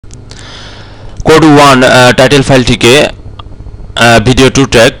Code 1 title ফাইলটিকে video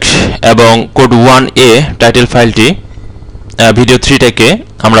 2 track এবং code 1a title ফাইলটি ভিডিও 3 ট্র্যাকে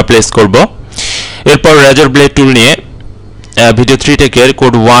আমরা প্লেস করব। এরপর রেজর ব্লেড টুল নিয়ে ভিডিও 3 ট্র্যাকের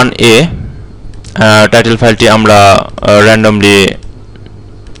কোড 1a টাইটেল ফাইলটি আমরা র্যান্ডমলি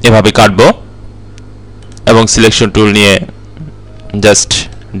এভাবে কাটব এবং সিলেকশন টুল নিয়ে জাস্ট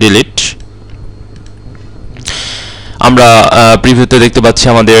ডিলিট। আমরা প্রিভিউতে দেখতে পাচ্ছি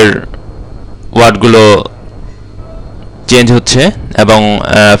আমাদের ওয়ার্ডগুলো চেঞ্জ হচ্ছে এবং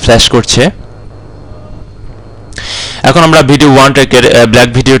ফ্ল্যাশ করছে। এখন আমরা ভিডিও 1 ট্র্যাকের ব্ল্যাক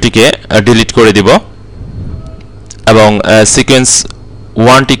ভিডিওটিকে ডিলিট করে দিব এবং সিকোয়েন্স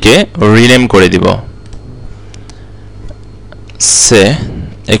 1 টিকে রিনেম করে দিব। সে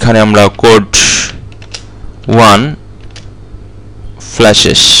এখানে আমরা কোড 1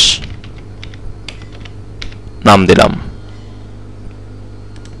 ফ্ল্যাশেস নাম দিলাম।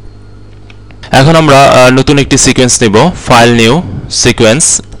 এখন আমরা নতুন একটি সিকোয়েন্স নেব, file new sequence.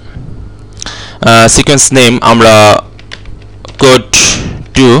 Sequence name আমরা কোড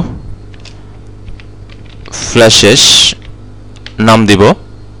 2 ফ্ল্যাশেস নাম দিব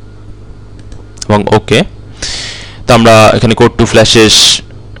এবং ওকে। তো আমরা এখানে কোড 2 ফ্ল্যাশেস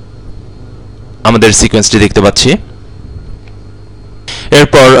আমাদের সিকোয়েন্সটি দেখতে পাচ্ছি।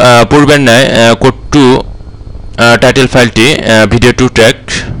 এরপর পূর্বের ন্যায় কোড 2 টাইটেল ফাইলটি ভিডিও 2 ট্র্যাক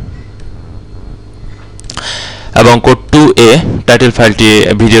এবং কোড 2a টাইটেল ফাইলটি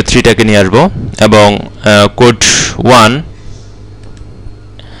ভিডিও 3 ট্র্যাকে নিয়ে আসবো এবং কোড 1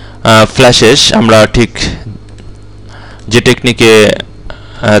 ফ্ল্যাশেস আমরা ঠিক যে টেকনিকে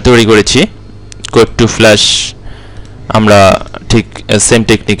তৈরি করেছি কোড 2 ফ্ল্যাশ আমরা ঠিক সেম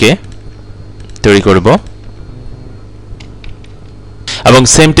টেকনিকে তৈরি করব এবং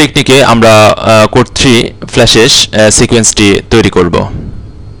সেম টেকনিকে আমরা কোড 3 ফ্ল্যাশেস সিকোয়েন্সটি তৈরি করব।